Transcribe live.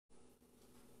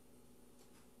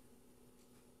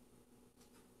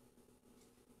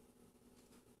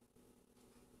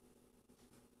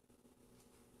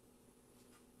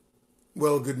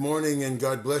Well, good morning and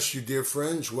God bless you, dear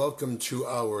friends. Welcome to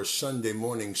our Sunday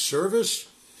morning service.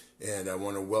 And I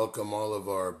want to welcome all of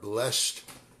our blessed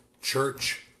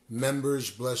church members,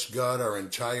 bless God, our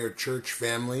entire church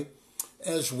family,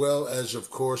 as well as, of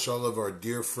course, all of our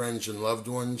dear friends and loved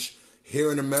ones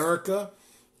here in America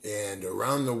and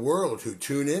around the world who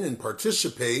tune in and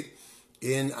participate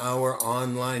in our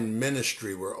online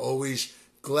ministry. We're always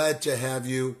glad to have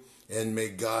you, and may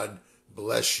God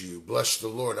bless you. Bless the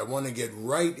Lord. I want to get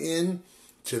right in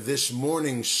to this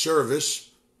morning's service.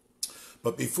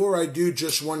 But before I do,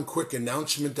 just one quick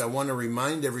announcement. I want to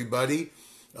remind everybody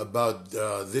about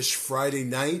this Friday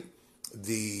night,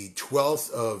 the 12th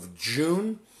of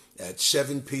June at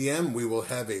 7 p.m. We will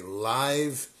have a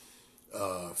live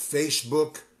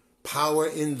Facebook Power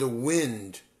in the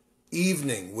Wind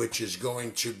evening, which is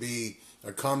going to be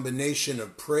a combination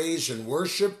of praise and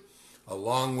worship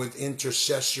along with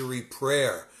intercessory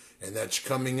prayer. And that's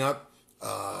coming up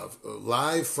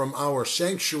live from our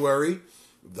sanctuary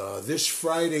this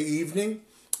Friday evening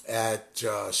at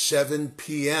 7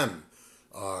 p.m.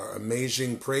 Our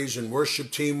amazing praise and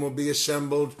worship team will be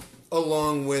assembled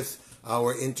along with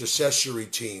our intercessory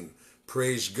team.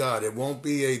 Praise God. It won't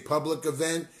be a public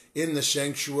event in the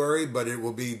sanctuary, but it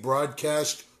will be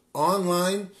broadcast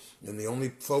online, and the only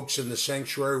folks in the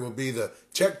sanctuary will be the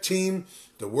tech team,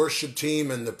 the worship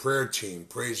team, and the prayer team.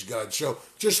 Praise God. So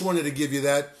just wanted to give you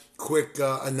that quick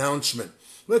announcement.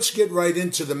 Let's get right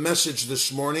into the message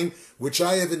this morning, which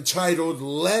I have entitled,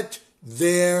 Let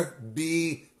There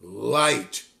Be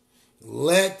Light.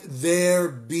 Let there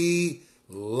be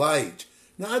light.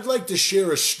 Now, I'd like to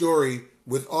share a story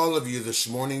with all of you this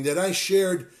morning that I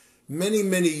shared many,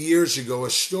 many years ago, a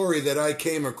story that I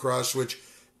came across which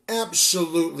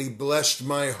absolutely blessed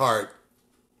my heart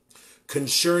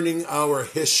concerning our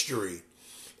history.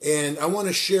 And I want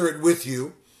to share it with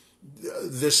you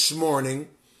this morning,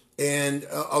 and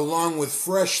along with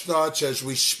fresh thoughts as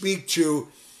we speak to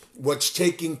what's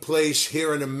taking place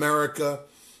here in America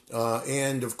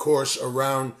and, of course,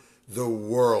 around the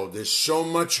world. There's so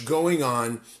much going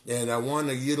on, and I want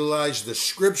to utilize the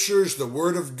scriptures, the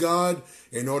Word of God,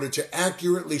 in order to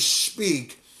accurately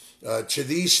speak to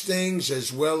these things,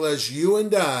 as well as you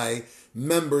and I,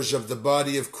 members of the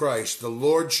body of Christ, the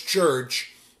Lord's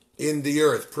church in the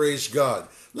earth. Praise God.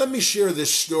 Let me share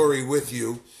this story with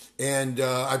you, and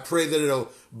I pray that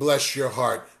it'll bless your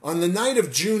heart. On the night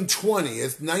of June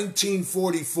 20th,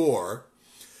 1944,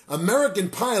 American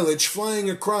pilots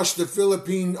flying across the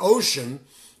Philippine Ocean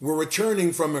were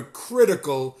returning from a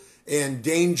critical and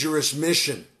dangerous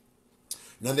mission.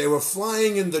 Now, they were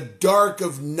flying in the dark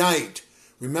of night.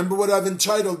 Remember what I've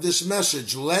entitled this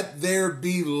message, Let There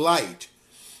Be Light.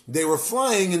 They were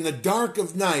flying in the dark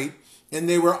of night, and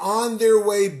they were on their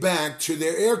way back to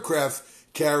their aircraft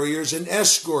carriers and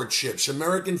escort ships,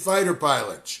 American fighter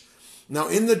pilots. Now,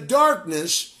 in the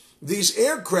darkness, these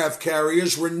aircraft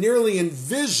carriers were nearly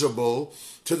invisible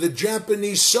to the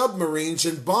Japanese submarines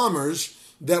and bombers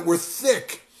that were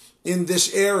thick in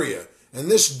this area. And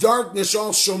this darkness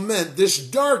also meant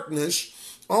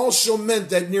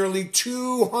that nearly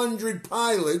 200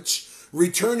 pilots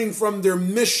returning from their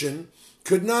mission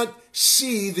could not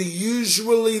see the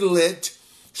usually lit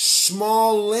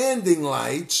small landing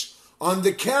lights on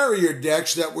the carrier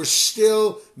decks that were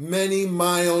still many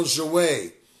miles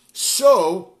away.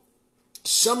 So,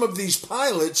 some of these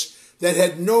pilots that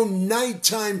had no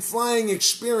nighttime flying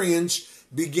experience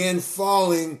began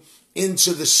falling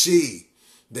into the sea.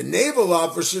 The naval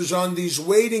officers on these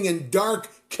waiting and dark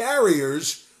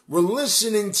carriers were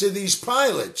listening to these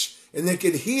pilots, and they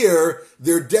could hear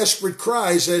their desperate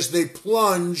cries as they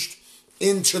plunged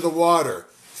into the water.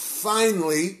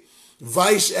 Finally,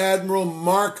 Vice Admiral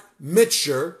Mark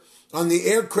Mitcher on the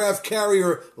aircraft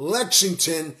carrier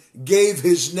Lexington gave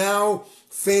his now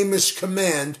famous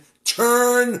command,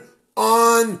 "Turn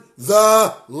on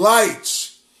the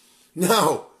lights."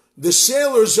 Now, the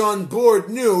sailors on board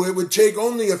knew it would take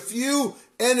only a few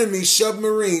enemy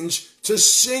submarines to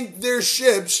sink their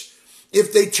ships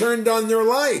if they turned on their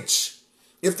lights.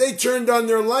 If they turned on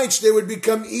their lights, they would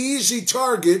become easy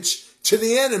targets to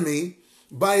the enemy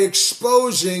by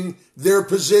exposing their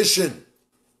position.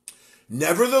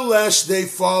 Nevertheless, they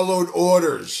followed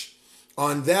orders.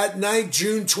 On that night,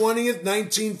 June 20th,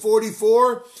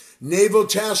 1944, Naval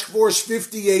Task Force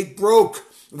 58 broke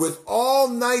with all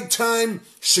nighttime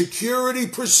security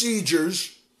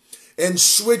procedures and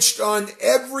switched on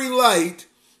every light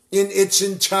in its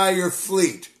entire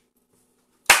fleet.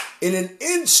 In an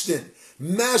instant,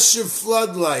 massive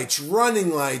floodlights,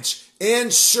 running lights,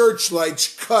 and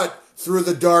searchlights cut through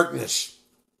the darkness.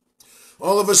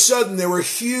 All of a sudden, there were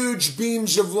huge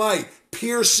beams of light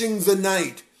piercing the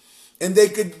night, and they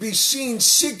could be seen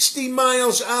 60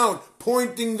 miles out,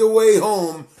 pointing the way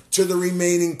home to the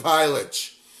remaining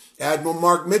pilots. Admiral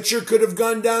Mark Mitcher could have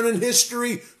gone down in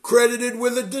history credited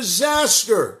with a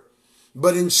disaster,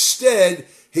 but instead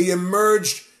he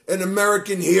emerged an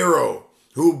American hero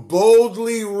who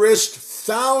boldly risked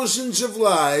thousands of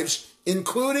lives,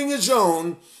 including his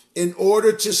own, in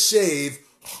order to save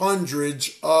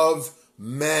hundreds of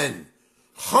men.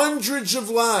 Hundreds of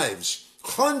lives,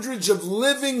 hundreds of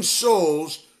living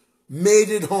souls made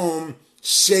it home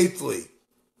safely.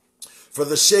 For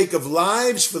the sake of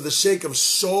lives, for the sake of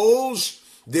souls,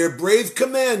 their brave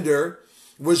commander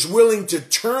was willing to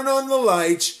turn on the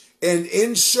lights, and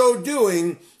in so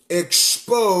doing,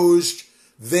 exposed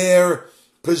their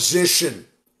position.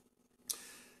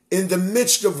 In the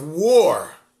midst of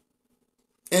war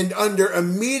and under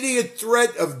immediate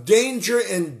threat of danger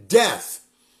and death,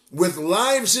 with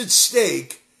lives at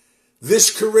stake, this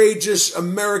courageous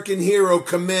American hero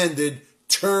commanded,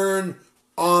 "Turn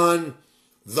on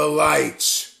the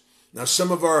lights." Now,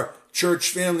 some of our church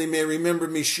family may remember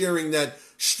me sharing that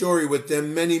story with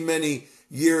them many, many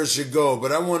years ago,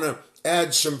 but I want to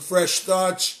add some fresh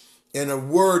thoughts and a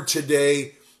word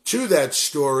today to that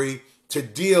story to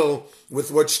deal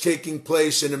with what's taking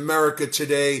place in America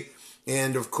today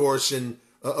and, of course, in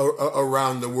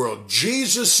around the world.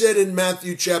 Jesus said in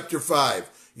Matthew chapter 5,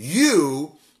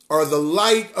 "You are the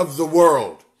light of the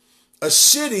world. A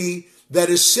city that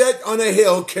is set on a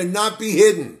hill cannot be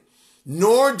hidden,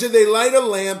 nor do they light a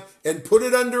lamp and put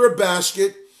it under a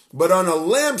basket, but on a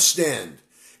lampstand,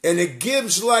 and it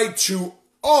gives light to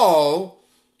all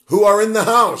who are in the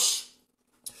house.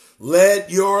 Let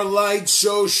your light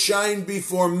so shine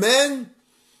before men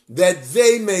that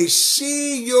they may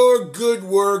see your good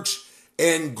works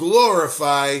and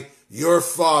glorify your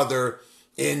Father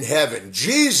in heaven."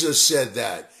 Jesus said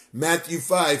that, Matthew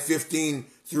 5:15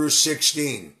 through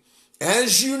 16.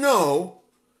 As you know,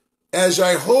 as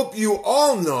I hope you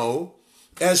all know,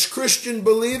 as Christian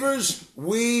believers,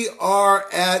 we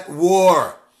are at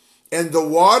war. And the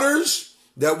waters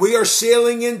that we are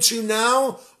sailing into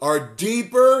now are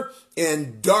deeper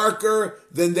and darker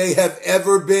than they have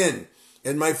ever been.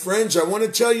 And my friends, I want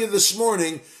to tell you this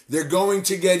morning, they're going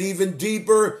to get even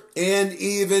deeper and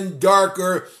even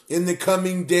darker in the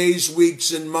coming days, weeks,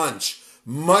 and months.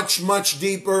 Much, much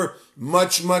deeper,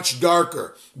 much, much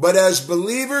darker. But as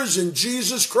believers in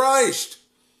Jesus Christ,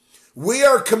 we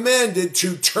are commanded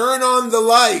to turn on the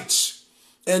lights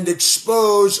and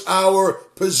expose our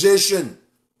position.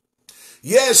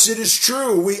 Yes, it is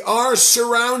true. We are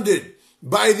surrounded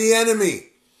by the enemy.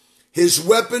 His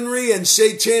weaponry and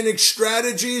satanic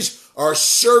strategies are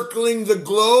circling the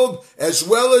globe as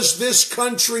well as this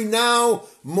country now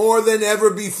more than ever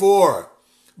before.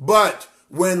 But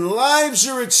when lives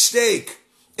are at stake,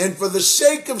 and for the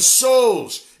sake of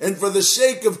souls, and for the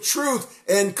sake of truth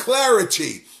and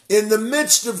clarity, in the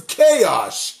midst of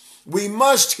chaos, we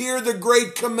must hear the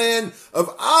great command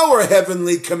of our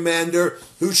heavenly commander,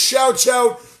 who shouts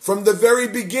out from the very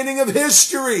beginning of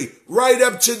history, right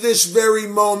up to this very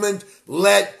moment,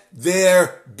 "Let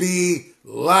there be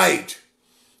light."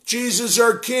 Jesus,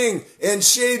 our King and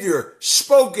Savior,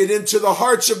 spoke it into the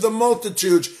hearts of the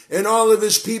multitudes and all of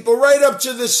his people right up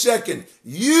to this second.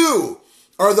 You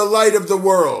are the light of the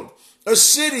world. A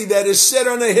city that is set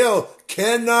on a hill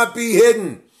cannot be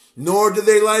hidden. Nor do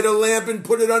they light a lamp and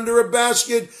put it under a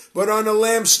basket, but on a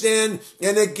lampstand,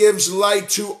 and it gives light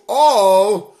to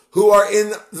all who are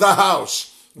in the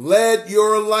house. Let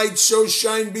your light so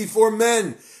shine before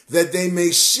men that they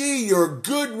may see your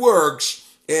good works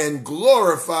and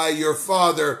glorify your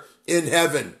Father in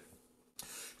heaven.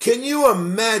 Can you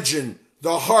imagine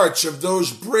the hearts of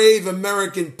those brave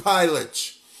American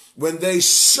pilots when they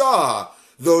saw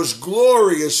those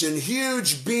glorious and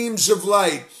huge beams of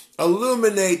light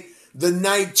illuminate the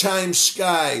nighttime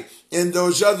sky, and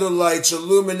those other lights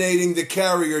illuminating the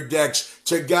carrier decks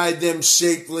to guide them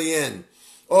safely in?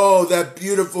 Oh, that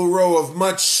beautiful row of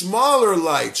much smaller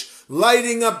lights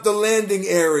lighting up the landing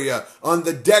area on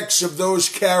the decks of those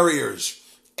carriers.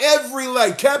 Every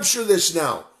light, capture this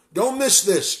now, don't miss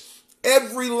this.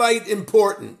 Every light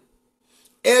important.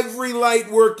 Every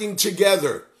light working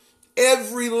together.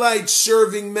 Every light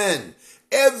serving men.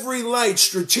 Every light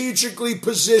strategically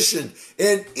positioned,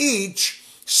 and each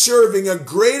serving a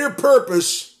greater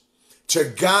purpose to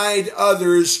guide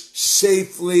others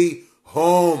safely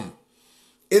home.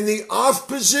 In the off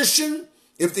position,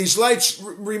 if these lights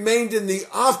remained in the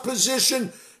off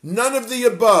position, none of the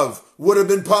above would have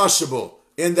been possible.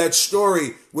 In that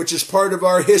story, which is part of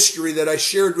our history that I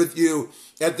shared with you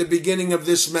at the beginning of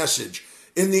this message.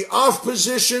 In the off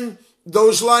position,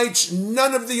 those lights,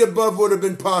 none of the above would have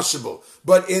been possible.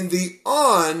 But in the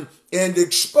on and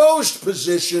exposed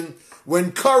position,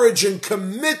 when courage and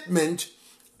commitment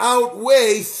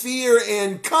outweigh fear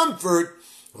and comfort,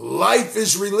 life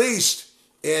is released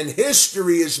and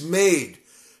history is made.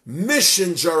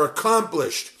 Missions are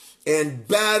accomplished and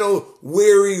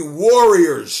battle-weary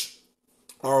warriors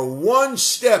are one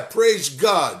step, praise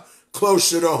God,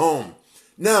 closer to home.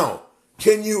 Now,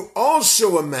 can you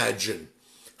also imagine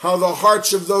how the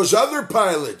hearts of those other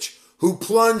pilots who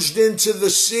plunged into the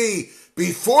sea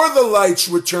before the lights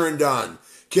were turned on,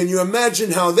 can you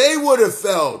imagine how they would have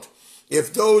felt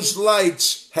if those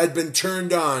lights had been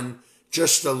turned on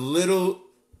just a little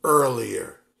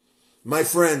earlier? My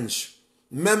friends,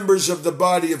 members of the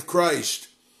body of Christ,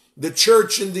 the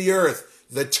church in the earth,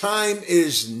 the time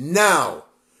is now.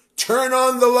 Turn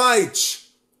on the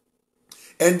lights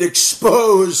and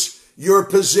expose your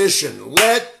position.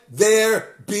 Let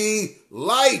there be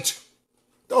light.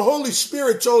 The Holy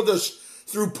Spirit told us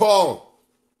through Paul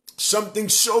something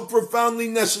so profoundly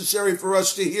necessary for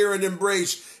us to hear and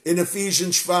embrace in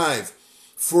Ephesians 5.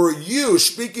 For you,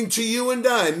 speaking to you and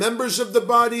I, members of the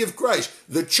body of Christ,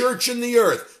 the church in the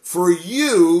earth, for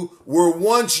you were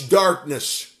once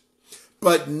darkness,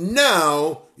 but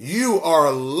now you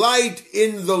are light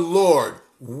in the Lord.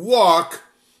 Walk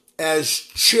as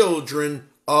children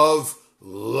of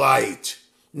light.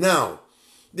 Now,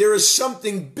 there is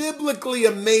something biblically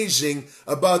amazing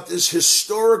about this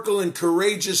historical and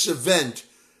courageous event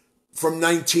from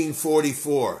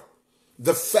 1944.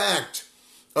 The fact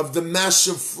of the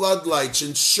massive floodlights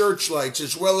and searchlights,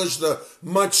 as well as the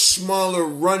much smaller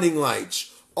running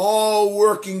lights, all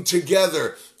working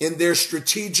together in their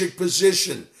strategic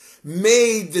position,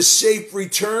 made the safe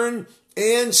return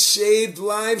and saved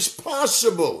lives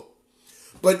possible.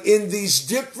 But in these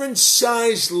different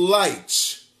sized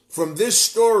lights from this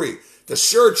story, the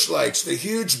searchlights, the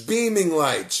huge beaming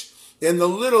lights, and the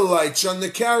little lights on the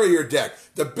carrier deck,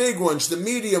 the big ones, the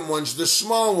medium ones, the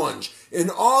small ones, in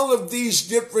all of these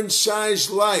different sized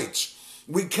lights,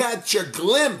 we catch a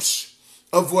glimpse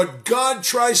of what God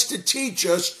tries to teach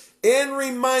us and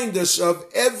remind us of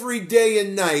every day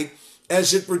and night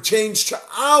as it pertains to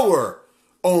our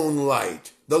own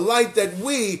light, the light that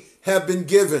we have been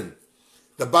given.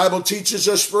 The Bible teaches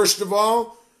us, first of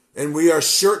all, and we are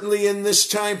certainly in this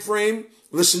time frame,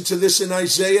 listen to this in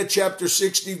Isaiah chapter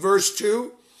 60, verse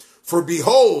 2, for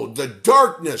behold, the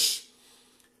darkness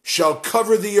shall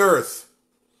cover the earth,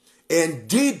 and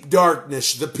deep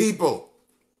darkness the people.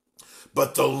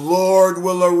 But the Lord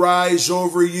will arise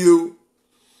over you,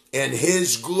 and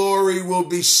his glory will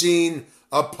be seen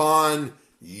upon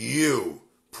you.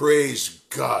 Praise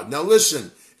God. Now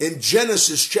listen, in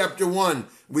Genesis chapter 1,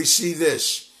 we see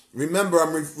this. Remember,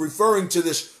 I'm referring to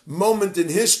this moment in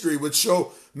history which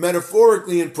so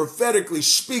metaphorically and prophetically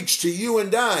speaks to you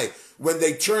and I when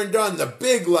they turned on the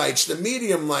big lights, the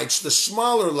medium lights, the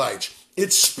smaller lights.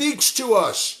 It speaks to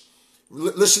us.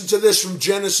 Listen to this from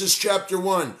Genesis chapter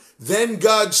 1. Then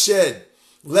God said,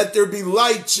 let there be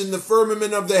lights in the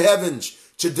firmament of the heavens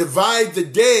to divide the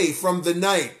day from the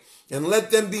night, and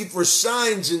let them be for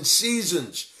signs and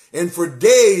seasons, and for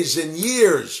days and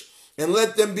years, and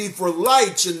let them be for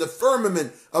lights in the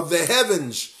firmament of the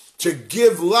heavens to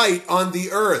give light on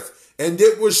the earth. And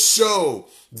it was so.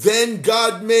 Then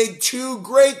God made two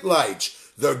great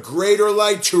lights, the greater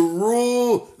light to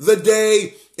rule the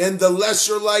day, and the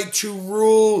lesser light to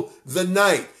rule the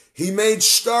night. He made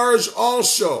stars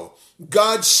also.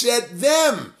 God set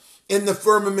them in the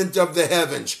firmament of the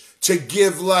heavens to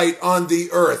give light on the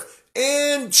earth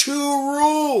and to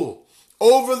rule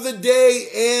over the day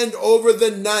and over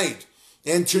the night,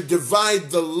 and to divide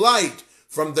the light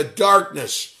from the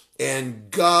darkness.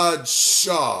 And God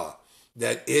saw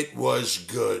that it was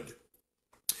good.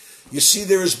 You see,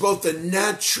 there is both a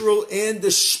natural and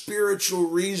a spiritual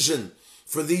reason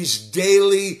for these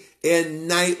daily and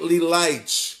nightly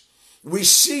lights. We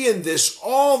see in this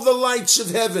all the lights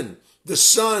of heaven, the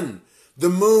sun, the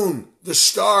moon, the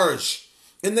stars,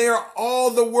 and they are all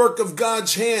the work of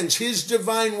God's hands, his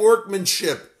divine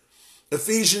workmanship.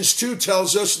 Ephesians 2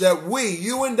 tells us that we,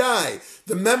 you and I,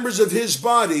 the members of his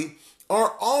body,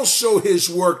 are also his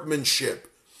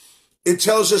workmanship. It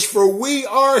tells us, for we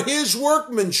are his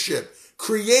workmanship,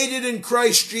 created in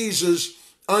Christ Jesus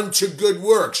unto good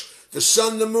works. The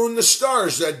sun, the moon, the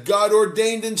stars that God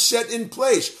ordained and set in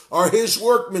place are his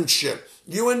workmanship.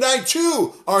 You and I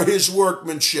too are his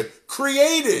workmanship,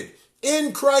 created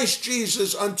in Christ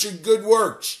Jesus unto good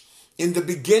works. In the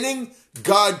beginning,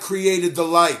 God created the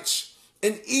lights,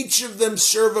 and each of them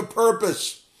serve a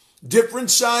purpose. Different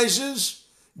sizes,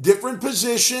 different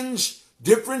positions,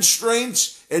 different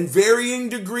strengths, and varying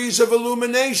degrees of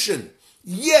illumination,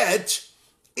 yet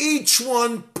each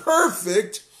one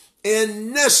perfect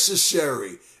and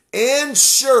necessary and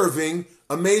serving,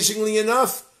 amazingly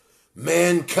enough,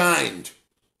 mankind.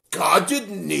 God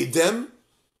didn't need them.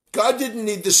 God didn't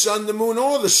need the sun, the moon,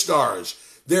 or the stars.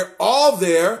 They're all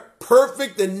there,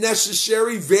 perfect and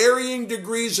necessary, varying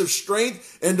degrees of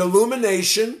strength and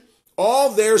illumination, all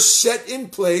there set in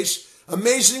place,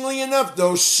 amazingly enough,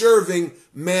 though, serving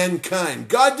mankind.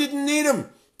 God didn't need them.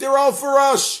 They're all for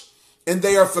us, and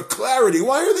they are for clarity.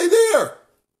 Why are they there?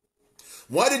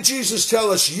 Why did Jesus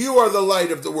tell us you are the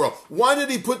light of the world? Why did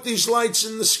he put these lights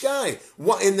in the sky,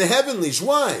 in the heavenlies?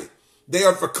 Why? They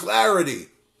are for clarity,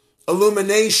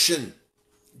 illumination,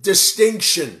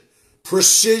 distinction,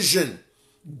 precision,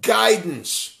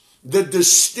 guidance, the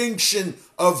distinction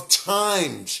of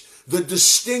times, the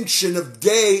distinction of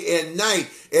day and night,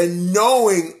 and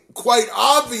knowing quite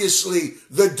obviously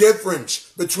the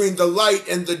difference between the light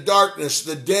and the darkness,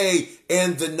 the day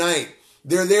and the night.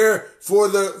 They're there for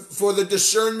the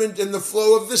discernment and the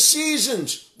flow of the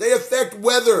seasons. They affect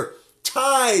weather,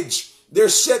 tides. They're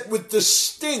set with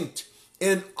distinct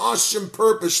and awesome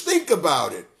purpose. Think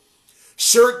about it.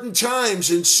 Certain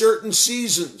times in certain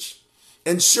seasons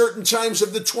and certain times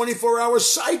of the 24-hour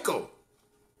cycle.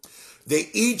 They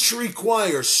each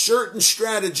require certain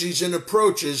strategies and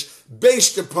approaches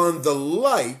based upon the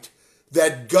light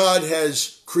that God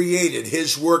has created,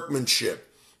 his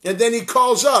workmanship. And then he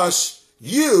calls us,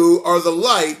 you are the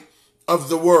light of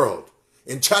the world.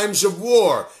 In times of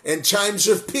war, in times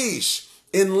of peace,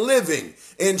 in living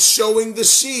and sowing the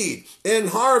seed, in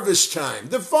harvest time.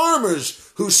 The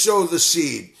farmers who sow the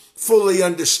seed fully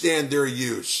understand their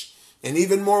use. And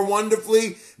even more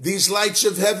wonderfully, these lights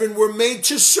of heaven were made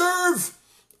to serve.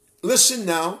 Listen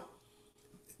now.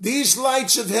 These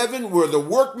lights of heaven were the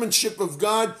workmanship of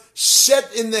God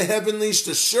set in the heavenlies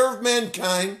to serve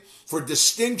mankind for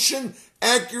distinction,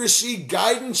 accuracy,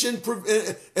 guidance,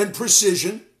 and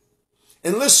precision.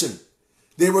 And listen,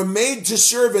 they were made to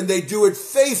serve, and they do it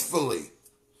faithfully,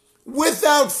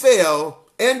 without fail,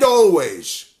 and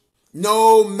always,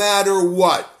 no matter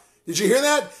what. Did you hear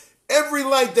that? Every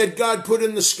light that God put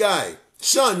in the sky,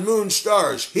 sun, moon,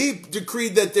 stars, he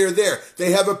decreed that they're there.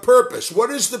 They have a purpose. What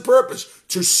is the purpose?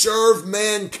 To serve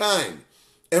mankind.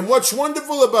 And what's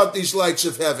wonderful about these lights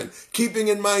of heaven, keeping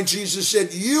in mind Jesus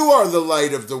said, you are the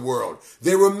light of the world.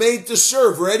 They were made to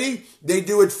serve. Ready? They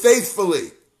do it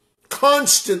faithfully,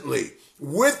 constantly,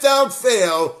 without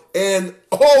fail, and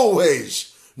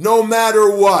always, no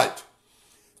matter what.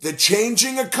 The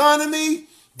changing economy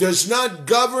does not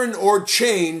govern or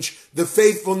change the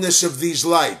faithfulness of these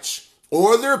lights,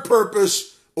 or their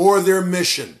purpose, or their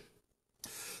mission.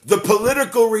 The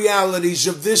political realities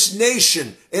of this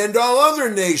nation and all other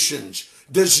nations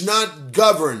does not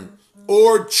govern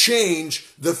or change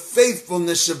the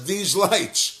faithfulness of these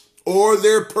lights, or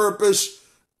their purpose,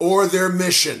 or their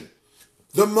mission.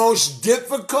 The most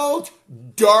difficult,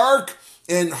 dark,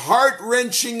 and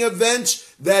heart-wrenching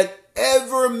events that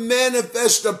ever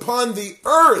manifest upon the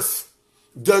earth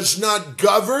does not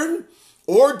govern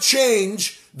or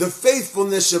change the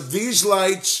faithfulness of these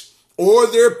lights or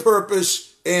their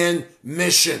purpose and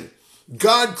mission.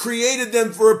 God created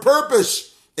them for a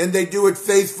purpose, and they do it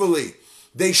faithfully.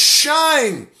 They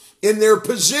shine in their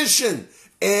position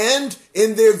and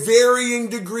in their varying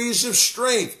degrees of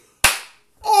strength,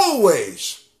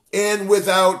 always and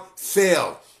without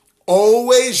fail.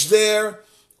 Always there,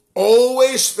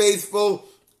 always faithful,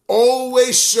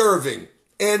 always serving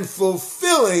and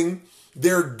fulfilling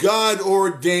their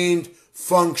God-ordained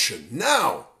function.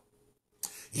 Now,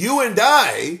 you and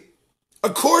I,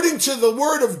 according to the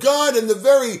word of God and the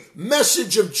very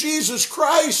message of Jesus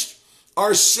Christ,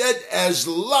 are set as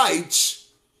lights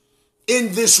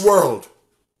in this world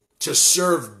to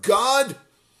serve God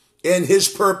and his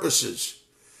purposes.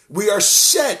 We are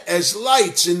set as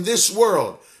lights in this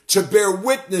world to bear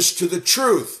witness to the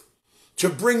truth, to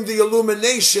bring the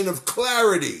illumination of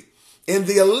clarity and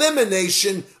the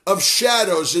elimination of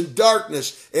shadows and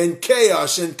darkness and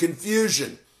chaos and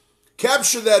confusion.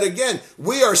 Capture that again.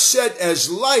 We are set as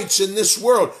lights in this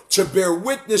world to bear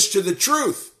witness to the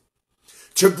truth,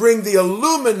 to bring the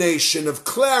illumination of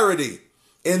clarity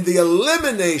and the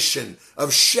elimination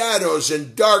of shadows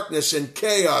and darkness and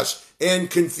chaos and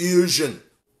confusion.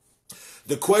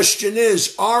 The question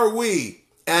is, are we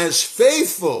as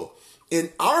faithful in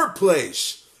our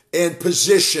place and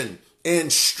position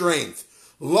and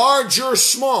strength, large or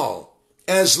small,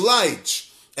 as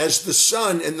lights, as the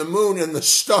sun and the moon and the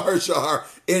stars are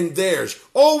in theirs?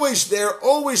 Always there,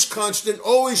 always constant,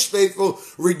 always faithful,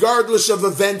 regardless of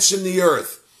events in the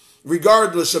earth.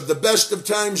 regardless of the best of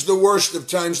times, the worst of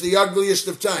times, the ugliest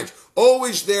of times.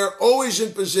 Always there, always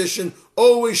in position,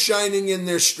 always shining in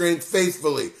their strength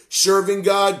faithfully, serving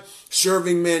God,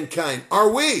 serving mankind. Are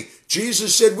we?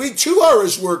 Jesus said we too are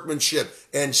his workmanship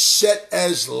and set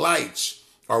as lights.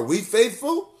 Are we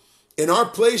faithful in our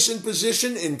place and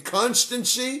position, in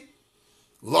constancy,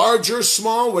 large or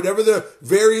small, whatever the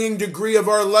varying degree of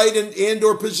our light and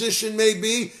or position may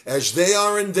be, as they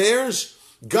are in theirs?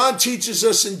 God teaches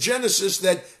us in Genesis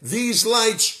that these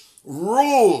lights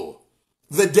rule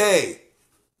the day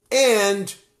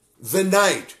and the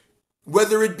night.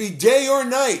 Whether it be day or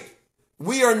night,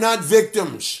 we are not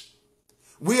victims.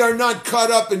 We are not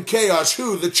caught up in chaos.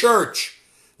 Who? The church.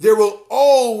 There will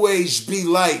always be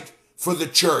light for the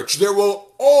church. There will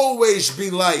always be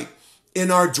light in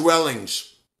our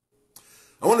dwellings.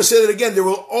 I want to say that again. There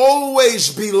will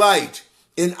always be light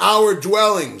in our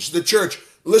dwellings, the church.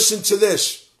 Listen to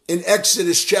this in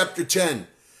Exodus chapter 10.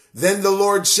 Then the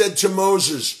Lord said to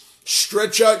Moses,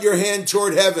 stretch out your hand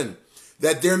toward heaven,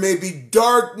 that there may be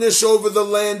darkness over the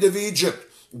land of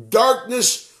Egypt,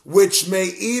 darkness which may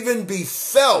even be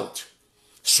felt.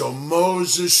 So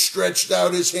Moses stretched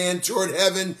out his hand toward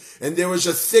heaven, and there was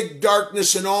a thick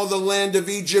darkness in all the land of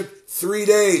Egypt 3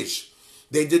 days.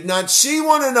 They did not see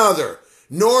one another,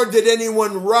 nor did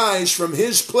anyone rise from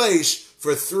his place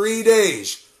for 3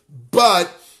 days. But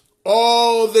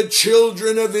all the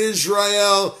children of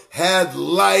Israel had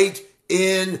light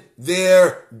in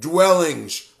their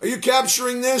dwellings. Are you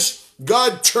capturing this?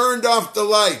 God turned off the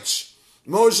lights.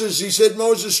 He said,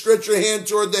 Moses, stretch your hand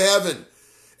toward the heaven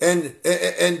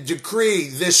and decree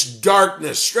this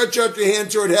darkness. Stretch out your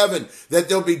hand toward heaven, that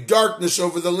there'll be darkness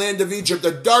over the land of Egypt.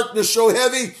 The darkness so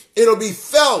heavy, it'll be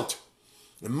felt.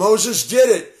 And Moses did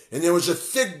it. And there was a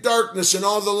thick darkness in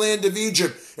all the land of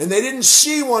Egypt. And they didn't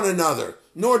see one another,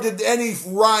 nor did any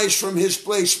rise from his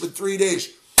place for 3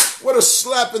 days. What a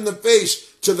slap in the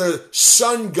face to the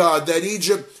sun god that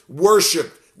Egypt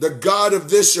worshiped, the God of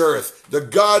this earth, the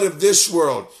God of this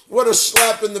world. What a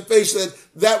slap in the face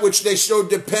that which they so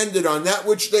depended on, that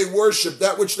which they worshiped,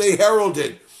 that which they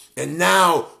heralded. And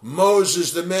now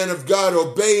Moses, the man of God,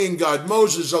 obeying God.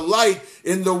 Moses, a light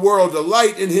in the world, a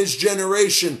light in his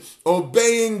generation,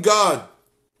 obeying God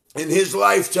in his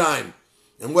lifetime.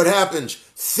 And what happens?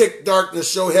 Thick darkness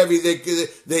so heavy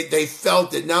they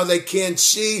felt it. Now they can't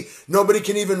see. Nobody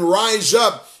can even rise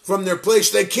up from their place.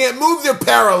 They can't move. They're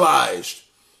paralyzed.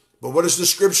 But what does the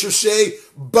scripture say?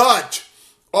 But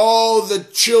all the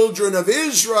children of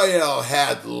Israel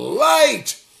had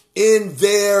light in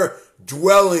their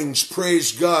dwellings.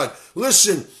 Praise God.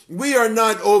 Listen, we are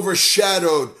not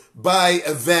overshadowed by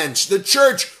events. The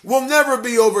church will never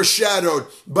be overshadowed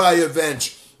by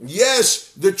events.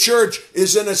 Yes, the church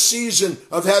is in a season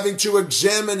of having to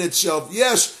examine itself.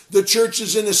 Yes, the church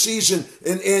is in a season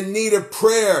in need of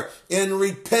prayer and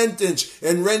repentance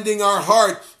and rending our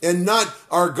heart and not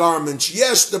our garments.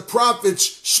 Yes, the prophets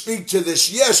speak to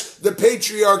this. Yes, the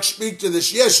patriarchs speak to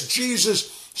this. Yes,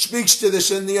 Jesus speaks to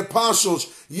this, and the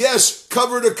apostles. Yes,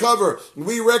 cover to cover,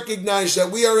 we recognize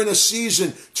that we are in a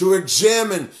season to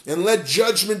examine and let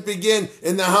judgment begin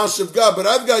in the house of God. But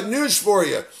I've got news for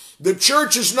you. The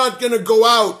church is not going to go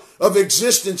out of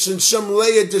existence in some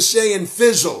Laodicean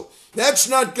fizzle. That's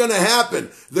not going to happen.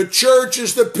 The church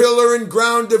is the pillar and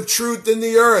ground of truth in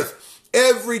the earth.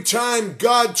 Every time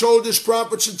God told his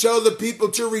prophets to tell the people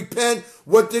to repent,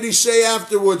 what did he say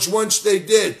afterwards once they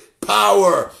did?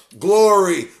 Power,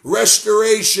 glory,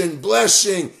 restoration,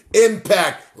 blessing,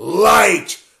 impact,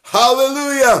 light.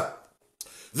 Hallelujah.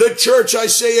 The church, I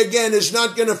say again, is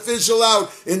not going to fizzle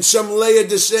out in some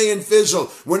Laodicean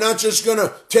fizzle. We're not just going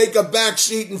to take a back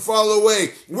seat and fall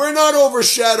away. We're not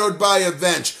overshadowed by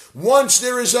events. Once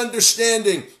there is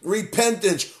understanding,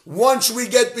 repentance, once we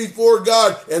get before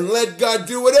God and let God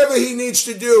do whatever he needs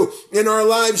to do in our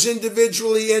lives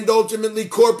individually and ultimately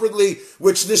corporately,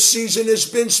 which this season has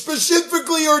been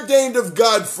specifically ordained of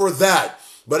God for that.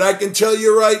 But I can tell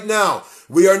you right now,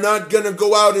 we are not going to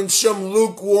go out in some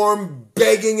lukewarm,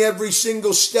 begging every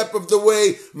single step of the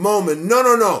way moment. No,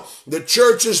 no, no. The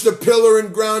church is the pillar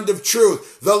and ground of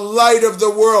truth, the light of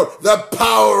the world, the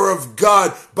power of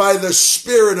God by the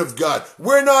Spirit of God.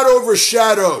 We're not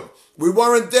overshadowed. We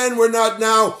weren't then, we're not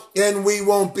now, and we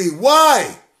won't be.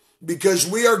 Why? Because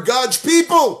we are God's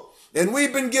people, and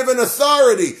we've been given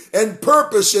authority and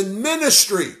purpose and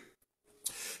ministry.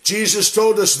 Jesus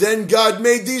told us, then God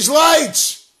made these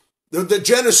lights. The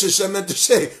Genesis, I meant to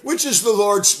say, which is the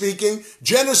Lord speaking.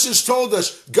 Genesis told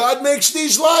us, God makes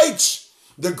these lights.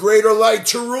 The greater light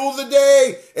to rule the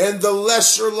day and the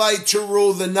lesser light to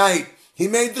rule the night. He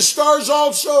made the stars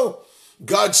also.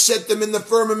 God set them in the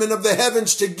firmament of the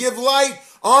heavens to give light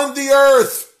on the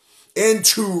earth and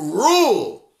to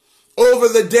rule over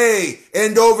the day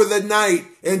and over the night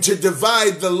and to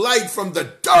divide the light from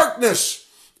the darkness.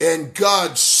 And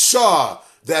God saw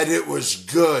that it was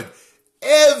good.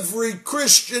 Every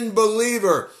Christian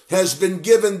believer has been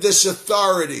given this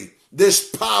authority, this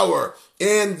power,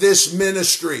 and this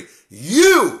ministry.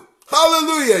 You,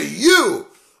 hallelujah, you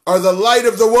are the light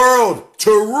of the world to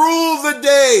rule the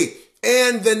day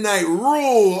and the night.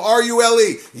 Rule,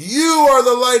 R-U-L-E. You are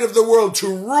the light of the world to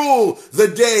rule the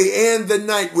day and the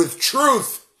night with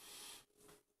truth,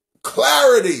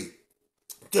 clarity,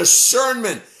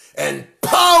 discernment, and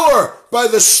power by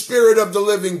the Spirit of the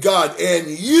living God. And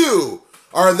you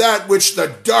are that which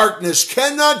the darkness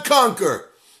cannot conquer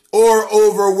or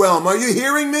overwhelm. Are you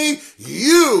hearing me?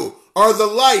 You are the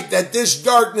light that this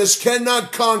darkness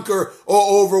cannot conquer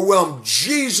or overwhelm.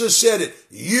 Jesus said it.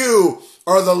 You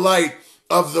are the light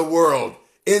of the world.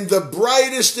 In the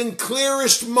brightest and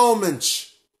clearest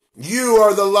moments, you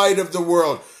are the light of the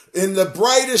world. In the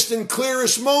brightest and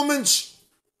clearest moments,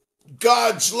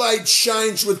 God's light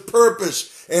shines with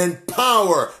purpose and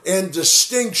power and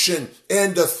distinction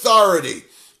and authority.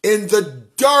 In the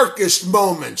darkest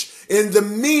moments, in the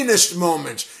meanest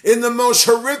moments, in the most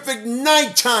horrific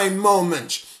nighttime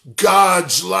moments,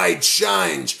 God's light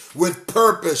shines with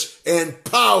purpose and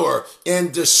power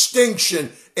and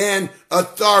distinction and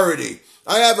authority.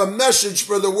 I have a message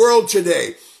for the world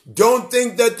today. Don't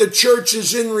think that the church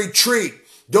is in retreat.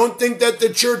 Don't think that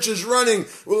the church is running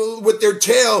with their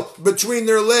tail between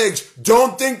their legs.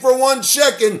 Don't think for 1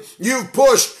 second you've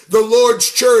pushed the Lord's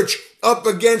church up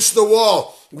against the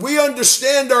wall. We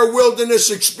understand our wilderness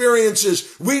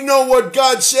experiences. We know what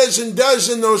God says and does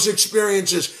in those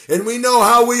experiences. And we know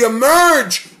how we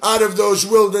emerge out of those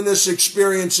wilderness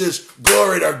experiences.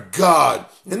 Glory to God.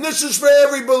 And this is for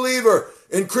every believer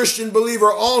and Christian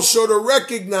believer also to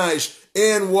recognize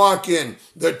and walk in.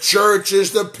 The church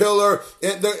is the pillar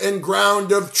and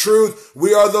ground of truth.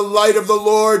 We are the light of the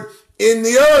Lord in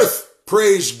the earth.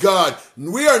 Praise God.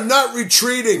 We are not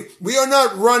retreating. We are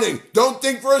not running. Don't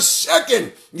think for a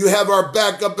second you have our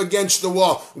back up against the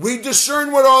wall. We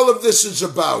discern what all of this is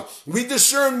about. We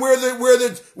discern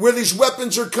where these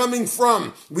weapons are coming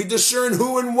from. We discern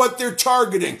who and what they're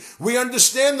targeting. We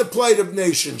understand the plight of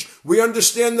nations. We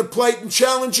understand the plight and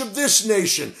challenge of this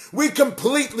nation. We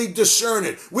completely discern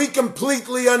it. We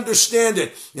completely understand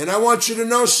it. And I want you to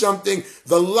know something.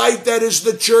 The light that is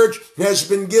the church has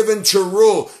been given to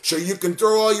rule. So you can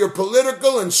throw all your political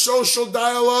and social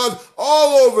dialogue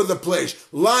all over the place.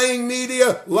 Lying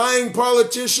media, lying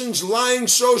politicians, lying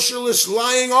socialists,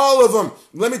 lying all of them.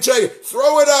 Let me tell you,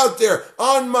 throw it out there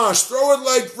en masse. Throw it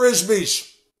like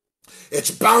frisbees.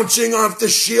 It's bouncing off the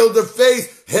shield of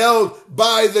faith held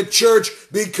by the church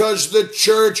because the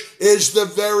church is the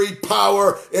very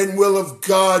power and will of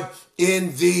God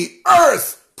in the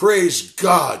earth. Praise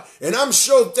God. And I'm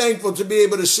so thankful to be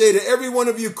able to say to every one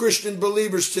of you Christian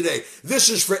believers today, this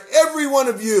is for every one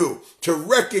of you to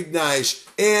recognize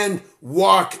and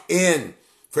walk in.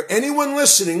 For anyone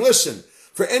listening, listen,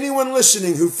 for anyone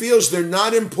listening who feels they're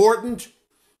not important,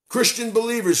 Christian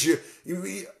believers,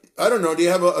 I don't know, do you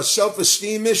have a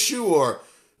self-esteem issue or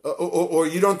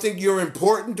you don't think you're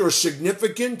important or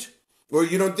significant, or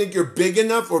you don't think you're big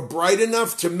enough or bright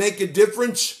enough to make a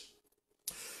difference?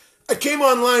 I came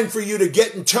online for you to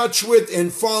get in touch with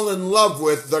and fall in love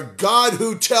with the God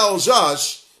who tells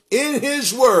us in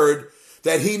his word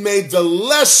that he made the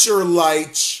lesser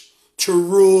lights to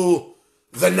rule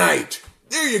the night.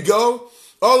 There you go.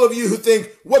 All of you who think,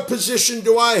 what position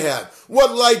do I have?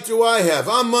 What light do I have?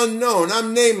 I'm unknown.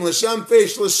 I'm nameless. I'm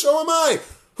faceless. So am I.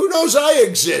 Who knows I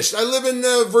exist? I live in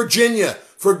Virginia,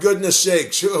 for goodness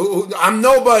sakes. I'm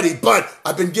nobody, but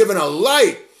I've been given a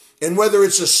light. And whether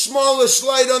it's the smallest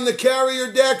light on the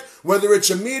carrier deck, whether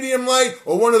it's a medium light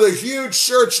or one of the huge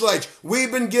searchlights,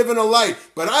 we've been given a light.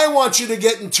 But I want you to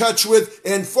get in touch with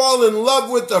and fall in love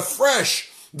with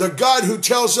the God who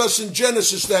tells us in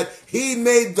Genesis that he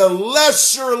made the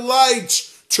lesser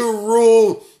lights to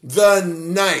rule the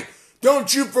night.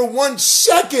 Don't you for 1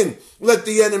 second let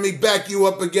the enemy back you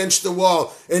up against the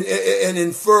wall and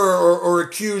infer or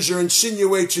accuse or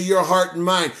insinuate to your heart and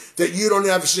mind that you don't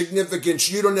have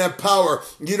significance, you don't have power,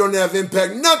 you don't have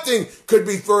impact. Nothing could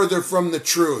be further from the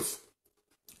truth.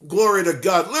 Glory to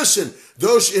God. Listen,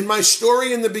 those in my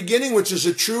story in the beginning, which is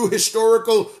a true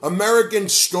historical American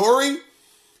story,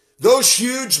 those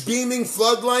huge beaming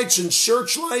floodlights and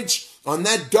searchlights on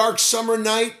that dark summer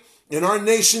night in our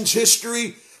nation's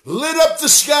history lit up the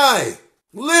sky.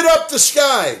 Lit up the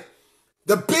sky.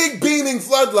 The big beaming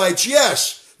floodlights,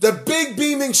 yes, The big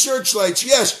beaming searchlights,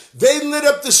 yes, they lit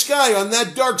up the sky on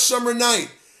that dark summer night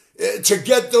to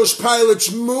get those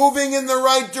pilots moving in the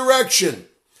right direction.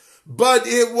 But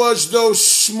it was those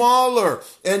smaller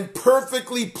and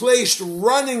perfectly placed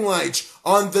running lights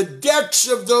on the decks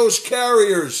of those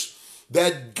carriers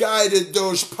that guided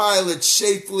those pilots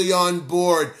safely on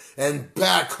board and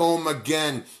back home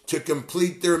again to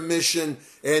complete their mission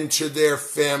and to their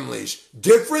families.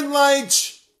 Different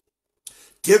lights,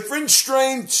 different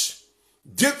strengths,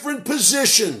 different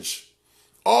positions,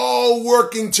 all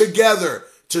working together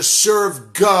to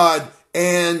serve God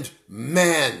and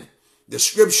man. The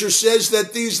scripture says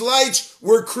that these lights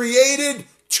were created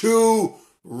to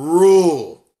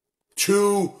rule.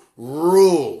 To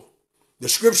rule. The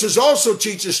scriptures also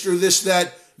teach us through this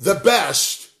that the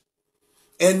best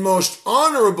and most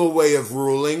honorable way of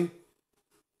ruling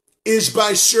is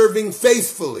by serving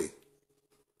faithfully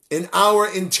in our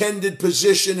intended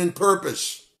position and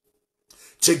purpose,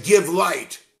 to give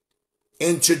light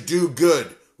and to do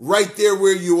good right there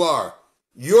where you are,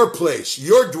 your place,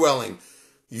 your dwelling,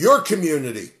 your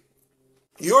community,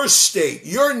 your state,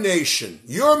 your nation,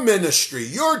 your ministry,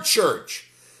 your church.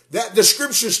 That the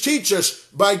scriptures teach us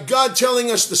by God telling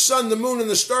us the sun, the moon, and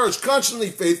the stars constantly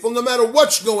faithful, no matter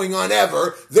what's going on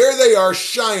ever. There they are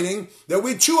shining, that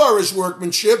we too are his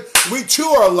workmanship. We too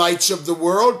are lights of the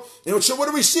world. And so what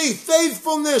do we see?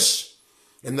 Faithfulness.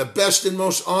 And the best and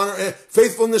most honor,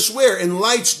 faithfulness where? In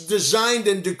lights designed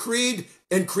and decreed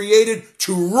and created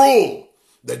to rule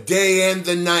the day and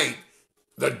the night,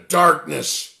 the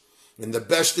darkness. And the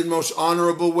best and most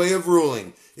honorable way of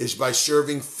ruling is by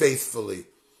serving faithfully.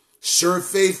 Serve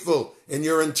faithful in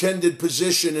your intended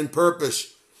position and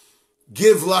purpose.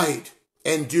 Give light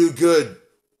and do good.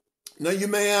 Now you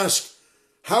may ask,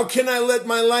 how can I let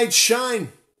my light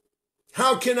shine?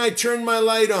 How can I turn my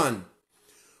light on?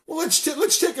 Well,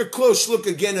 let's take a close look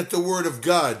again at the Word of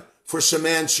God for some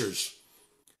answers.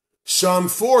 Psalm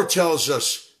 4 tells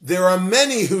us, there are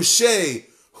many who say,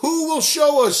 who will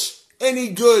show us any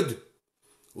good?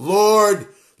 Lord,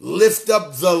 lift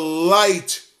up the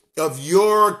light of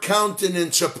your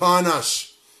countenance upon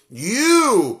us.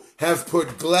 You have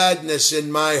put gladness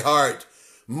in my heart,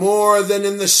 more than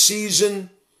in the season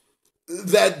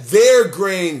that their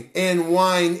grain and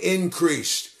wine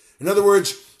increased. In other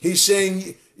words, he's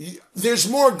saying,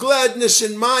 there's more gladness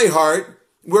in my heart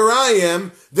where I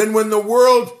am than when the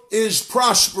world is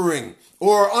prospering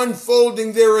or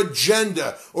unfolding their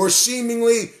agenda or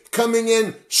seemingly coming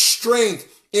in strength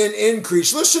in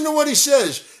increase. Listen to what he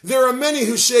says. There are many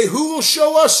who say, who will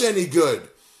show us any good?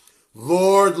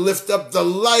 Lord, lift up the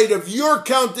light of your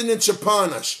countenance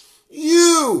upon us.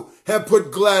 You have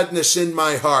put gladness in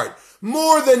my heart,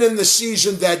 more than in the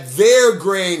season that their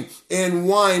grain and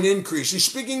wine increase. He's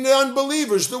speaking to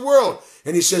unbelievers, the world.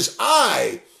 And he says,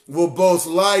 I will both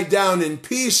lie down in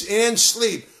peace and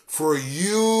sleep, for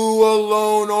you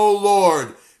alone, O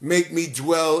Lord, make me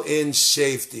dwell in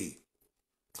safety.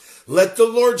 Let the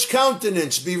Lord's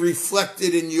countenance be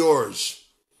reflected in yours.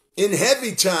 In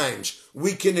heavy times,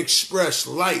 we can express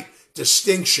light,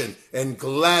 distinction, and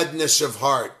gladness of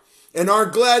heart. And our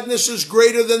gladness is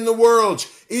greater than the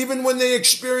world's. Even when they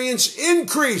experience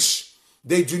increase,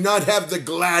 they do not have the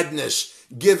gladness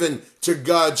given to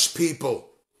God's people.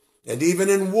 And even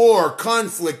in war,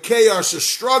 conflict, chaos, or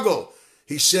struggle,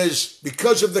 he says,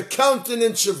 because of the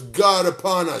countenance of God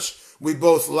upon us, we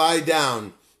both lie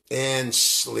down and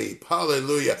sleep.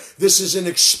 Hallelujah. This is an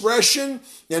expression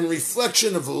and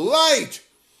reflection of light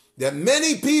that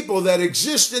many people that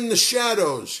exist in the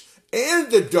shadows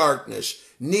and the darkness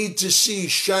need to see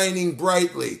shining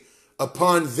brightly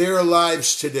upon their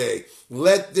lives today.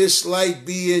 Let this light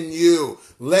be in you.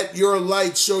 Let your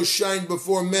light so shine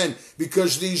before men,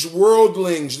 because these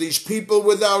worldlings, these people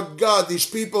without God, these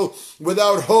people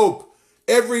without hope,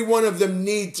 every one of them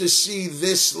need to see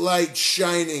this light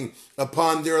shining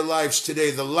upon their lives today.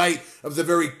 The light of the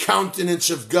very countenance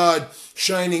of God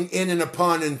shining in and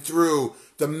upon and through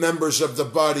the members of the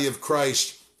body of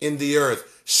Christ in the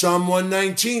earth. Psalm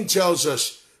 119 tells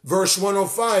us, verse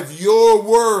 105, your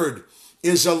word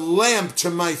is a lamp to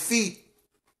my feet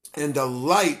and a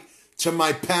light to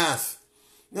my path.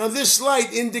 Now this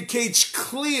light indicates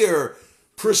clear,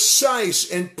 precise,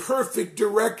 and perfect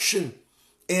direction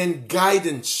and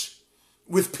guidance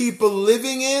with people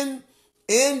living in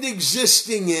and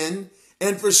existing in,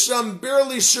 and for some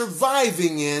barely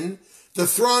surviving in, the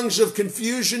throngs of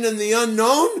confusion and the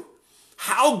unknown.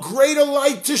 How great a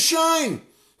light to shine!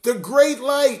 The great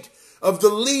light of the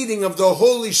leading of the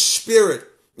Holy Spirit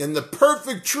and the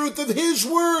perfect truth of his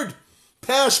word,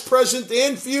 past, present,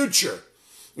 and future,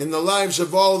 in the lives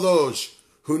of all those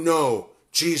who know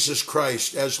Jesus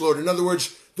Christ as Lord. In other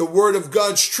words, the word of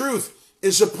God's truth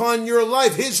is upon your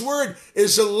life. His word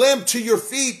is a lamp to your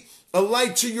feet, a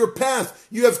light to your path.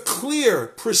 You have clear,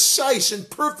 precise, and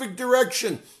perfect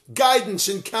direction, guidance,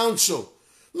 and counsel.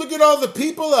 Look at all the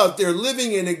people out there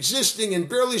living and existing and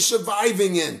barely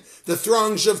surviving in the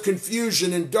throngs of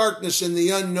confusion and darkness and the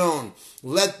unknown.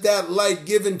 Let that light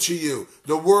given to you,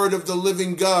 the word of the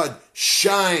living God,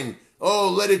 shine. Oh,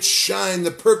 let it shine,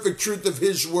 the perfect truth of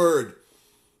his word,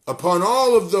 upon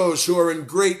all of those who are in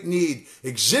great need,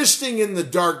 existing in the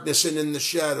darkness and in the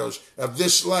shadows of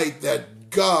this light that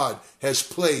God has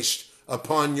placed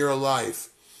upon your life.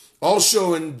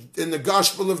 Also in the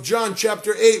Gospel of John,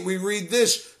 chapter 8, we read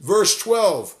this, verse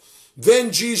 12.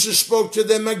 Then Jesus spoke to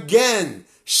them again,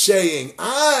 saying,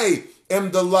 I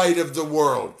am the light of the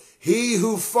world. He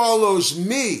who follows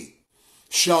me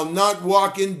shall not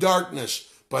walk in darkness,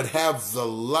 but have the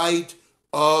light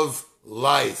of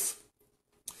life.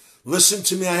 Listen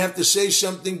to me, I have to say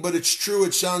something, but it's true.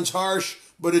 It sounds harsh,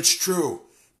 but it's true.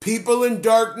 People in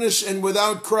darkness and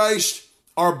without Christ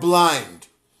are blind.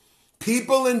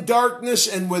 People in darkness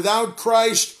and without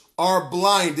Christ are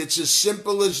blind. It's as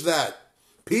simple as that.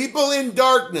 People in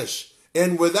darkness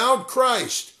and without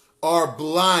Christ are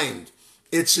blind.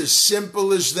 It's as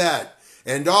simple as that.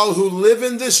 And all who live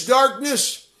in this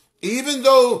darkness, even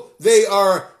though they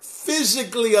are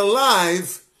physically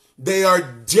alive, they are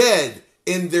dead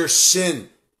in their sin.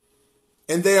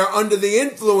 And they are under the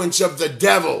influence of the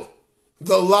devil,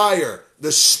 the liar,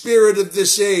 the spirit of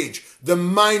this age, the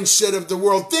mindset of the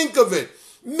world. Think of it.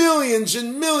 Millions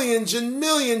and millions and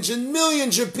millions and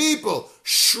millions of people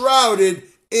shrouded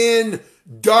in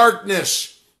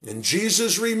darkness. And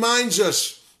Jesus reminds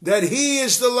us that he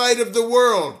is the light of the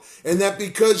world, and that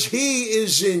because he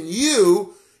is in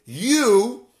you,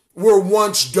 you were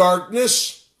once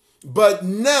darkness, but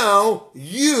now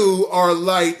you are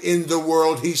light in the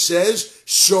world, he says.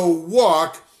 So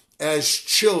walk as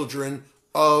children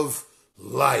of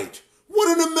light.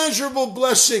 What an immeasurable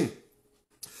blessing.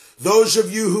 Those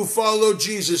of you who follow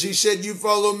Jesus, he said, you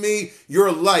follow me,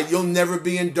 you're light. You'll never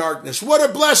be in darkness. What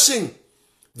a blessing.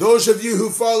 Those of you who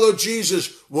follow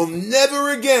Jesus will never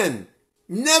again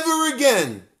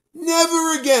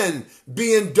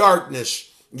be in darkness.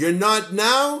 You're not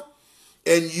now,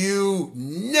 and you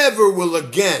never will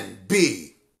again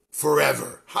be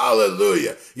forever.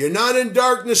 Hallelujah. You're not in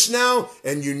darkness now,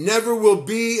 and you never will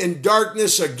be in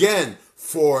darkness again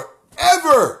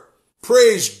forever.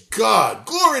 Praise God.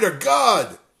 Glory to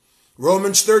God.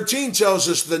 Romans 13 tells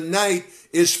us the night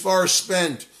is far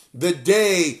spent. The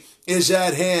day is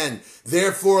at hand.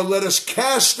 Therefore, let us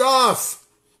cast off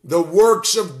the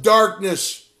works of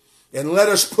darkness and let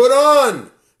us put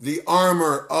on the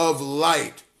armor of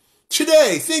light.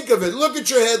 Today, think of it. Look at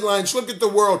your headlines. Look at the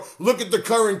world. Look at the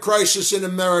current crisis in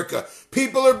America.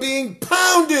 People are being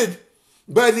pounded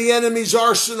by the enemy's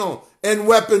arsenal and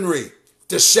weaponry.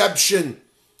 Deception,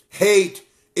 hate,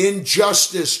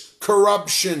 injustice,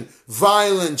 corruption,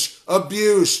 violence,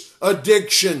 abuse,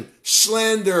 addiction,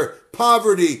 slander,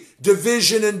 poverty,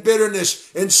 division and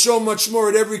bitterness, and so much more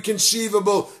at every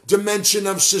conceivable dimension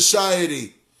of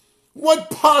society. What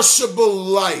possible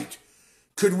light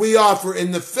could we offer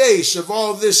in the face of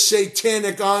all this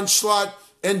satanic onslaught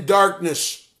and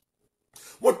darkness?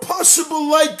 What possible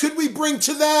light could we bring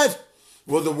to that?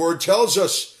 Well, the word tells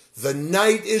us the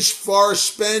night is far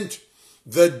spent.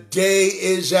 The day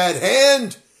is at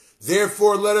hand.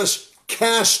 Therefore, let us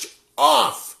cast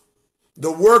off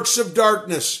the works of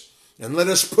darkness and let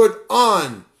us put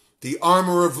on the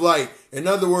armor of light. In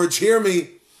other words, hear me,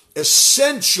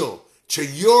 essential to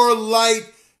your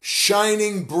light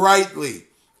shining brightly.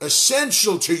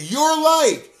 Essential to your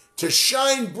light to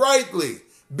shine brightly,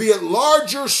 be it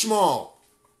large or small.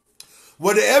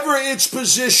 Whatever its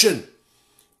position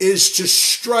is to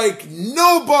strike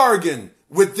no bargain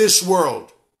with this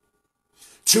world,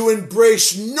 to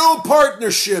embrace no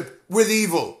partnership with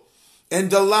evil,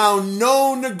 and allow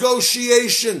no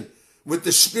negotiation with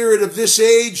the spirit of this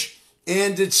age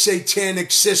and its satanic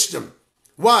system.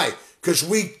 Why? Because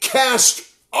we cast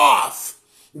off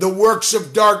the works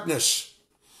of darkness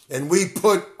and we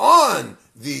put on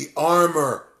the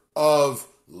armor of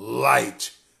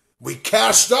light. We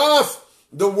cast off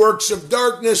the works of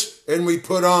darkness and we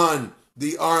put on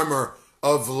the armor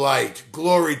of light.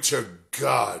 Glory to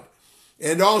God.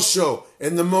 And also,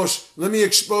 let me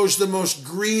expose the most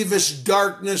grievous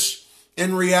darkness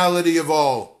and reality of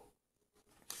all.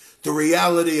 The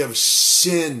reality of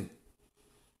sin.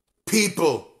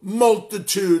 People,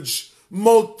 multitudes,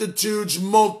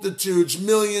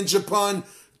 millions upon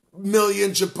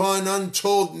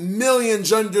untold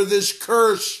millions under this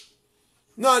curse.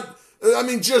 Not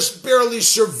just barely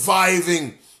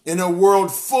surviving in a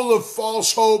world full of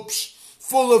false hopes,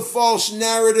 full of false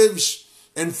narratives,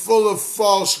 and full of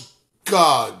false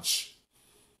gods.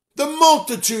 The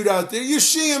multitude out there, you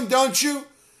see them, don't you?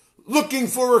 Looking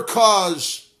for a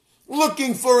cause,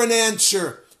 looking for an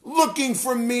answer, looking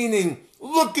for meaning,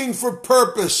 looking for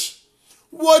purpose.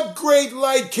 What great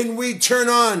light can we turn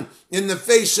on in the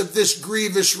face of this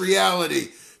grievous reality?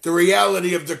 The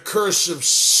reality of the curse of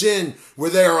sin, where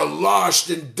they are lost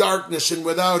in darkness and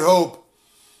without hope.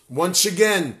 Once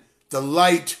again, the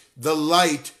light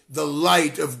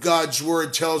of God's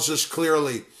word tells us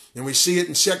clearly, and we see it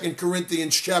in 2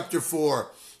 Corinthians chapter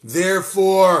 4.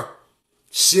 Therefore,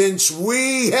 since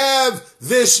we have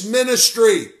this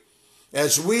ministry,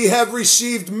 as we have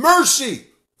received mercy,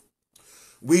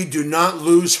 we do not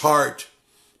lose heart,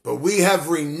 but we have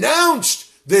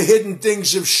renounced the hidden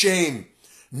things of shame,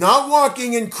 not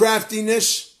walking in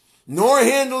craftiness, nor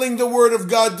handling the word of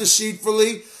God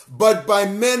deceitfully, but by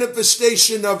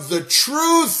manifestation of the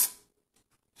truth,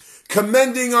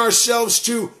 commending ourselves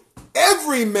to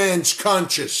every man's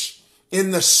conscience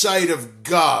in the sight of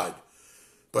God.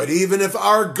 But even if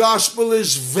our gospel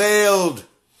is veiled,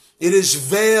 it is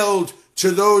veiled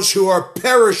to those who are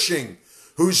perishing,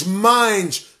 whose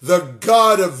minds the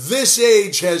God of this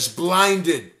age has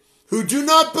blinded, who do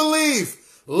not believe,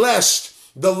 lest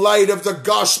the light of the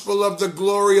gospel of the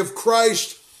glory of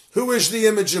Christ, who is the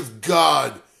image of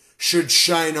God, should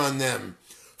shine on them.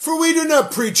 For we do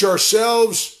not preach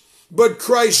ourselves, but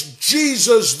Christ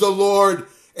Jesus the Lord,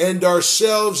 and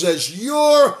ourselves as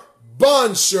your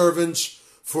bondservants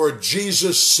for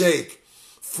Jesus' sake.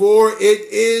 For it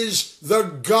is the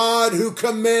God who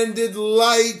commanded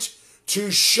light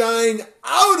to shine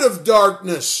out of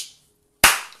darkness,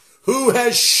 who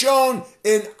has shone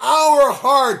in our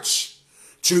hearts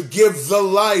to give the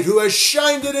light, who has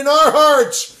shined it in our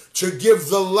hearts to give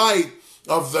the light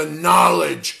of the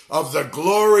knowledge of the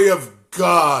glory of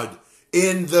God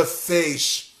in the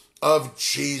face of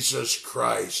Jesus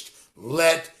Christ.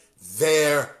 Let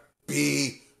there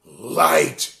be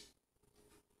light.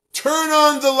 Turn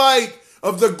on the light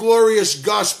of the glorious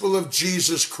gospel of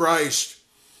Jesus Christ.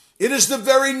 It is the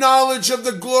very knowledge of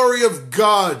the glory of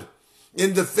God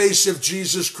in the face of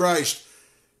Jesus Christ.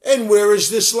 And where is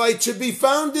this light to be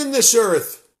found in this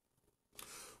earth?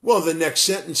 Well, the next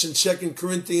sentence in 2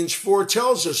 Corinthians 4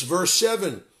 tells us, verse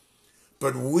 7,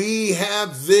 but we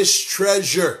have this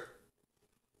treasure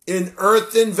in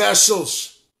earthen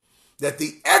vessels, that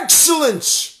the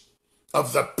excellence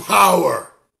of the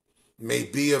power may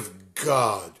be of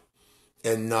God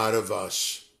and not of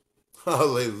us.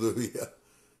 Hallelujah.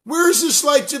 Where is this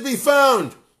light to be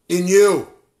found? In you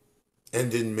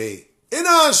and in me. In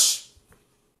us.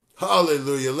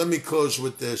 Hallelujah. Let me close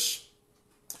with this.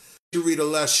 To read a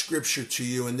last scripture to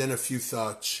you and then a few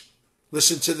thoughts.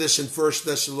 Listen to this in 1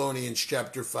 Thessalonians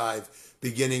chapter 5,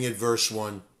 beginning at verse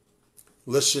 1.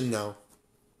 Listen now.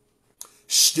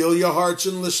 Still your hearts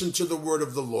and listen to the word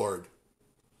of the Lord.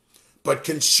 But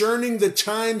concerning the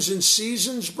times and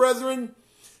seasons, brethren,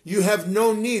 you have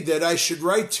no need that I should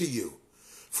write to you.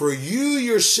 For you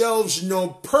yourselves know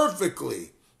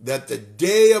perfectly that the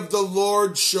day of the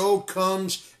Lord so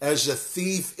comes as a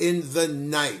thief in the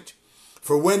night.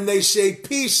 For when they say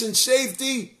peace and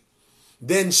safety,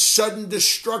 then sudden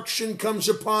destruction comes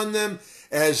upon them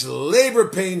as labor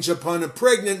pains upon a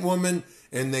pregnant woman,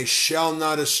 and they shall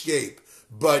not escape.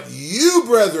 But you,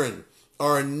 brethren,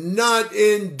 are not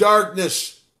in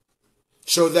darkness,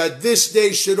 so that this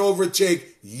day should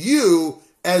overtake you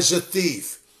as a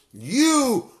thief.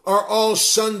 You are all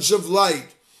sons of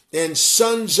light and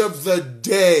sons of the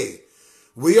day.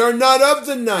 We are not of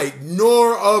the night,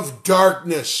 nor of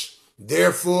darkness.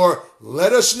 Therefore,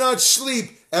 let us not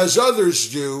sleep as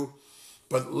others do,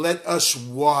 but let us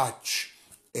watch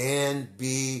and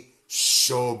be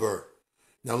sober.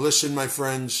 Now listen, my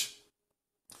friends.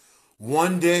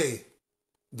 One day,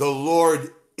 the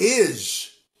Lord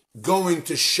is going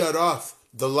to shut off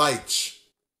the lights.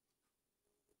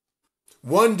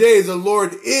 One day, the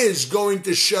Lord is going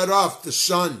to shut off the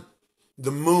sun,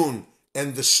 the moon,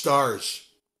 and the stars.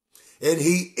 And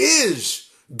he is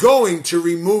going to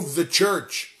remove the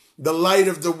church, the light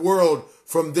of the world,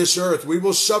 from this earth. We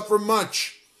will suffer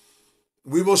much.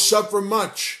 We will suffer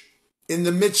much in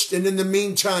the midst and in the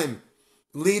meantime,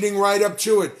 leading right up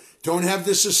to it. Don't have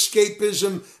this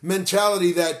escapism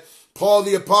mentality that Paul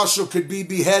the apostle could be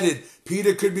beheaded.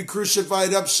 Peter could be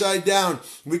crucified upside down.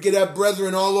 We could have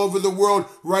brethren all over the world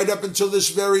right up until this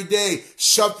very day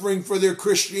suffering for their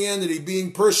Christianity,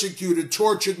 being persecuted,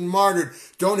 tortured, and martyred.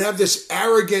 Don't have this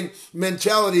arrogant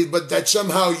mentality, but that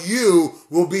somehow you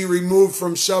will be removed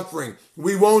from suffering.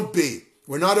 We won't be.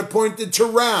 We're not appointed to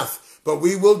wrath, but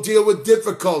we will deal with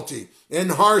difficulty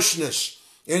and harshness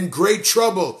and great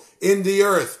trouble in the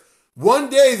earth. One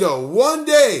day, though, one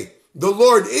day, the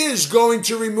Lord is going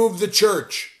to remove the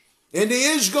church. And he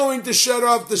is going to shut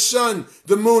off the sun,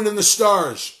 the moon, and the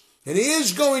stars. And he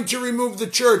is going to remove the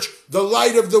church, the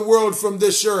light of the world, from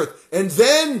this earth. And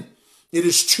then it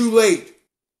is too late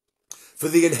for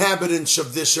the inhabitants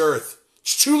of this earth.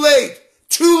 It's too late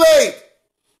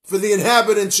for the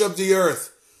inhabitants of the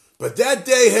earth. But that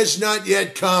day has not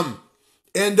yet come.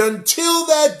 And until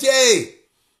that day,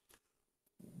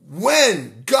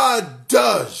 when God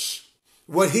does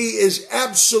what he is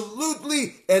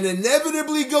absolutely and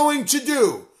inevitably going to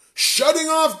do, shutting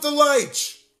off the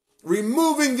lights,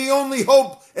 removing the only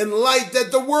hope and light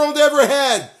that the world ever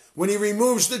had, when he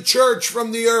removes the church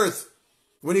from the earth,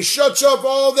 when he shuts off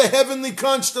all the heavenly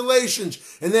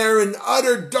constellations, and they're in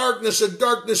utter darkness, a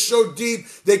darkness so deep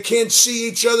they can't see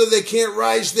each other, they can't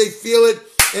rise, they feel it,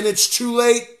 and it's too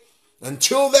late.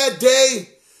 Until that day,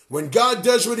 when God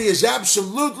does what he is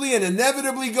absolutely and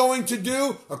inevitably going to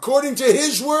do, according to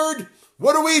his word,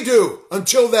 what do?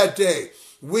 Until that day,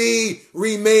 we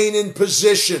remain in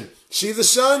position. See the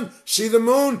sun? See the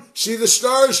moon? See the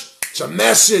stars? It's a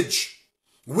message.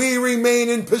 We remain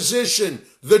in position.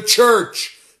 The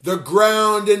church, the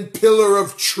ground and pillar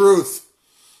of truth.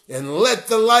 And let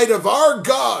the light of our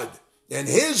God and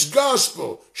his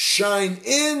gospel shine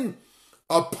in,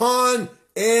 upon,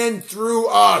 and through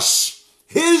us,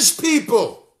 his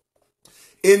people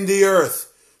in the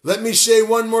earth. Let me say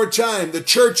one more time, the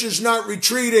church is not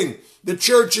retreating. The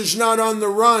church is not on the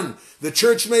run. The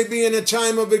church may be in a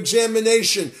time of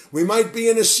examination. We might be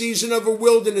in a season of a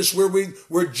wilderness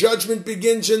where judgment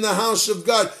begins in the house of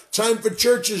God. Time for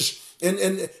churches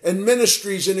and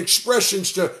ministries and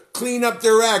expressions to clean up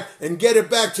their act and get it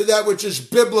back to that which is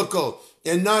biblical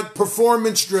and not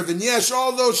performance driven. Yes,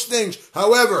 all those things.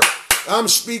 However, I'm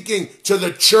speaking to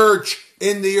the church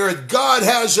in the earth. God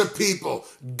has a people.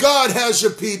 God has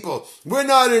a people. We're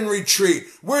not in retreat.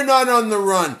 We're not on the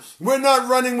run. We're not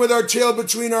running with our tail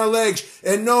between our legs.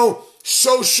 And no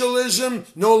socialism,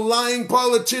 no lying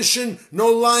politician, no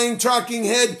lying talking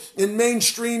head in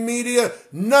mainstream media.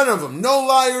 None of them. No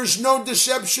liars, no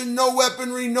deception, no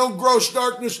weaponry, no gross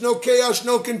darkness, no chaos,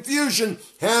 no confusion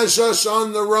has us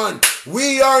on the run.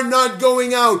 We are not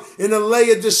going out in a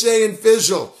Laodicean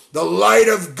fizzle. The light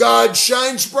of God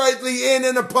shines brightly in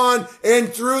and upon and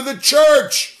through the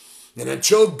church. And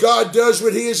until God does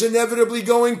what he is inevitably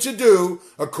going to do,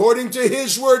 according to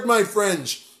his word, my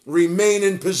friends, remain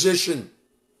in position.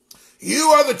 You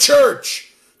are the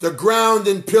church, the ground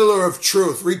and pillar of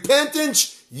truth.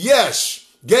 Repentance? Yes.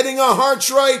 Getting our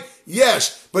hearts right?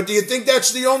 Yes. But do you think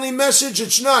that's the only message?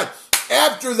 It's not.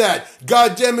 After that,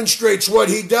 God demonstrates what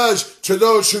he does to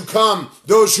those who come,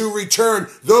 those who return,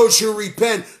 those who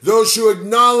repent, those who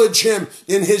acknowledge him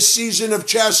in his season of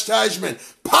chastisement.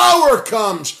 Power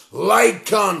comes, light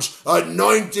comes,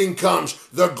 anointing comes,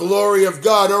 the glory of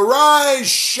God. Arise,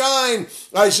 shine,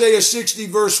 Isaiah 60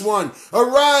 verse 1.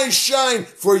 Arise, shine,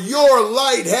 for your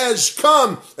light has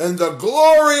come, and the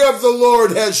glory of the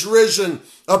Lord has risen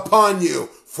upon you.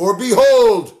 For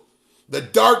behold, the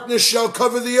darkness shall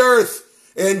cover the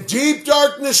earth, and deep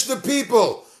darkness the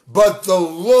people. But the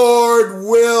Lord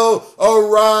will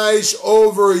arise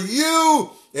over you,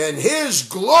 and his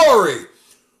glory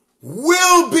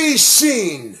will be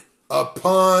seen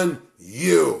upon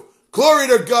you. Glory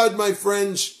to God, my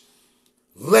friends.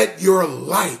 Let your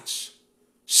light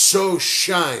so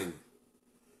shine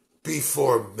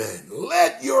before men.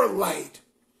 Let your light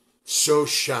so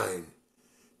shine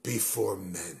before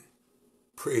men.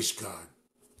 Praise God.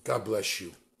 God bless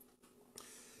you.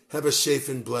 Have a safe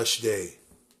and blessed day.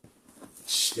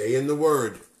 Stay in the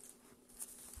Word.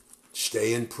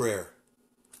 Stay in prayer.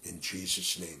 In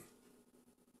Jesus' name.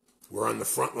 We're on the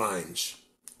front lines.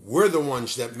 We're the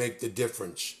ones that make the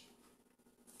difference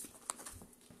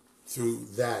through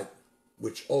that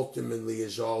which ultimately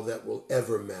is all that will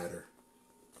ever matter.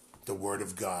 The Word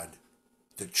of God.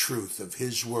 The truth of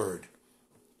his Word.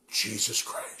 Jesus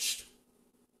Christ.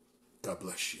 God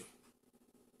bless you.